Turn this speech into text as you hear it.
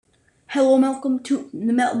Hello, welcome to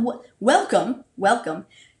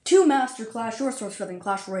Master Clash, your source for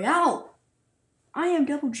Clash Royale. I am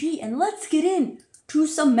Double G, and let's get in to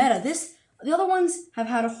some meta. The other ones have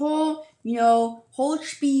had a whole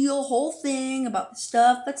spiel, whole thing about the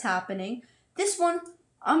stuff that's happening. This one,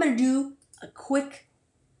 I'm gonna do a quick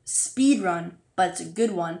speed run, but it's a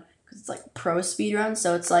good one because it's like pro speed run,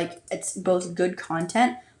 so it's both good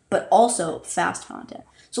content but also fast content.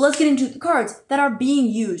 So let's get into the cards that are being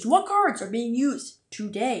used. What cards are being used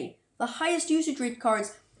today? The highest usage rate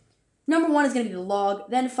cards. Number one is going to be the Log,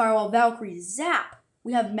 then Firewall Valkyrie, Zap.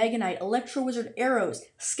 We have Mega Knight, Electro Wizard, Arrows,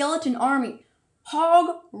 Skeleton Army,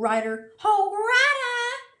 Hog Rider.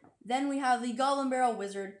 Then we have the Goblin Barrel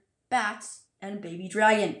Wizard, Bats, and Baby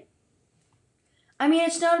Dragon. I mean,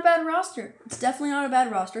 it's not a bad roster. It's definitely not a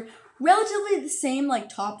bad roster. Relatively the same, like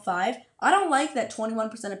top 5. I don't like that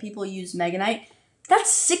 21% of people use Mega Knight.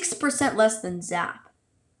 That's 6% less than Zap.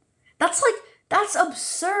 That's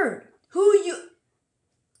absurd.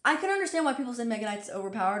 I can understand why people say Mega Knight's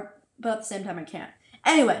overpowered, but at the same time I can't.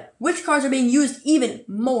 Anyway, which cards are being used even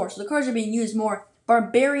more? So the cards are being used more.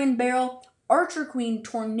 Barbarian Barrel, Archer Queen,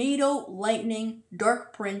 Tornado, Lightning,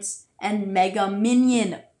 Dark Prince, and Mega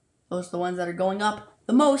Minion. Those are the ones that are going up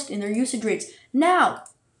the most in their usage rates. Now, are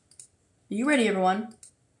you ready, everyone,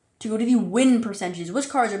 to go to the win percentages? Which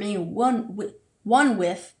cards are being won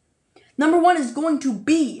with? Number one is going to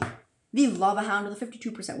be the Lava Hound with a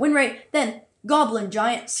 52% win rate. Then Goblin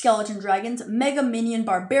Giant, Skeleton Dragons, Mega Minion,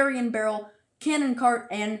 Barbarian Barrel, Cannon Cart,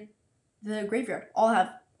 and the Graveyard all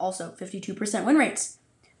have also 52% win rates.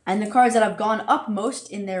 And the cards that have gone up most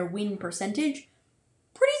in their win percentage,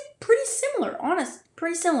 pretty similar, honestly,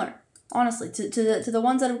 to the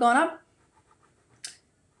ones that have gone up.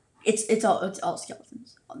 It's all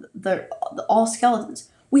skeletons. They're all skeletons.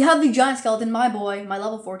 We have the Giant Skeleton, my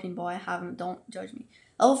level 14 boy. Don't judge me.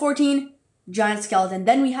 Level 14, Giant Skeleton.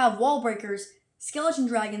 Then we have Wall Breakers, Skeleton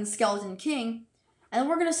Dragon, Skeleton King. And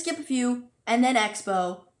we're going to skip a few. And then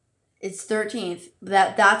Expo, it's 13th.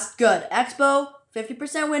 That's good. Expo,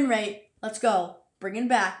 50% win rate. Let's go. Bring it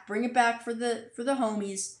back for the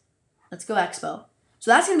homies. Let's go Expo. So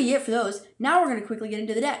that's going to be it for those. Now we're going to quickly get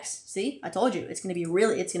into the decks. See? I told you. It's going to be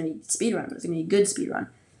speed run. It's going to be a good speed run.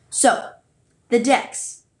 So, the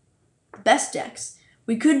decks. Best decks.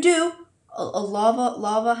 We could do a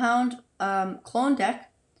Lava Hound clone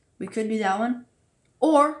deck. We could do that one.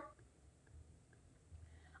 Or,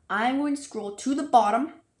 I'm going to scroll to the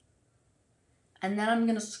bottom. And then I'm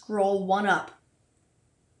going to scroll one up.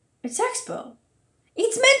 It's Expo.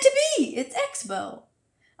 It's meant to be. It's Expo.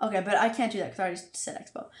 Okay, but I can't do that because I already said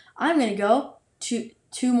Expo. I'm going to go to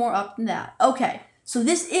 2 more up than that. Okay, so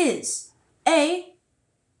this is a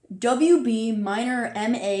WB Minor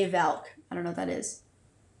MA Valk. I don't know what that is.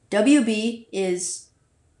 WB is,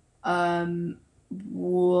 what?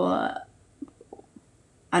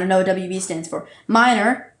 I don't know what WB stands for.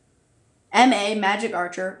 Minor MA Magic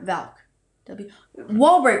Archer Valk.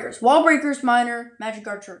 Wall Breakers Minor Magic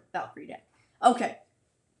Archer Valkyrie deck. Okay,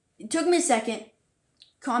 it took me a second.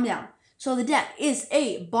 Calm down. So the deck is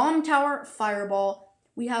a Bomb Tower Fireball.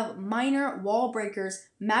 We have Minor Wall Breakers,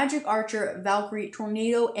 Magic Archer, Valkyrie,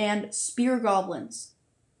 Tornado, and Spear Goblins.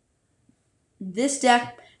 This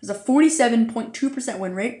deck has a 47.2%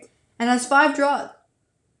 win rate and has 5 draws.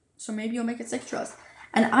 So maybe you'll make it 6 draws.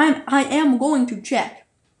 And I am going to check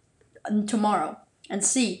tomorrow and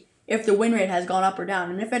see if the win rate has gone up or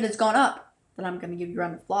down. And if it has gone up, then I'm going to give you a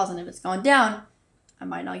round of applause. And if it's gone down, I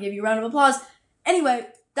might not give you a round of applause. Anyway,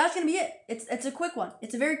 that's going to be it. It's a quick one.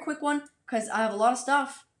 It's a very quick one because I have a lot of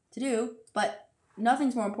stuff to do, but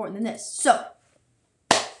nothing's more important than this. So,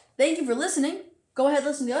 thank you for listening. Go ahead and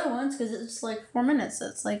listen to the other ones because it's like 4 minutes. So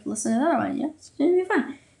it's like listen to the other one. Yeah, it's going to be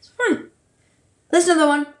fun. It's fun. Listen to the other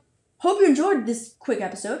one. Hope you enjoyed this quick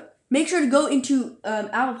episode. Make sure to go into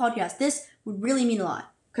Apple Podcasts. This would really mean a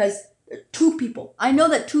lot because 2 people. I know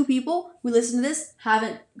that 2 people who listen to this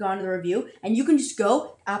haven't gone to the review, and you can just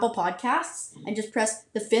go Apple Podcasts and just press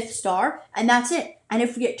the 5th star, and that's it. And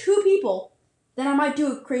if we get 2 people, then I might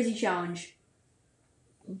do a crazy challenge.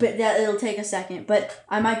 But it'll take a second. But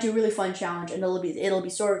I might do a really fun challenge, and it'll be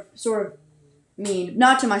sort of mean,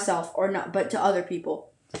 not to myself but to other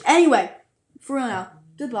people. Anyway, for real now,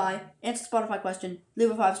 goodbye. Answer the Spotify question,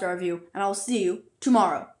 leave a 5-star review, and I'll see you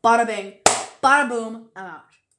tomorrow. Bada bing, bada boom, I'm out.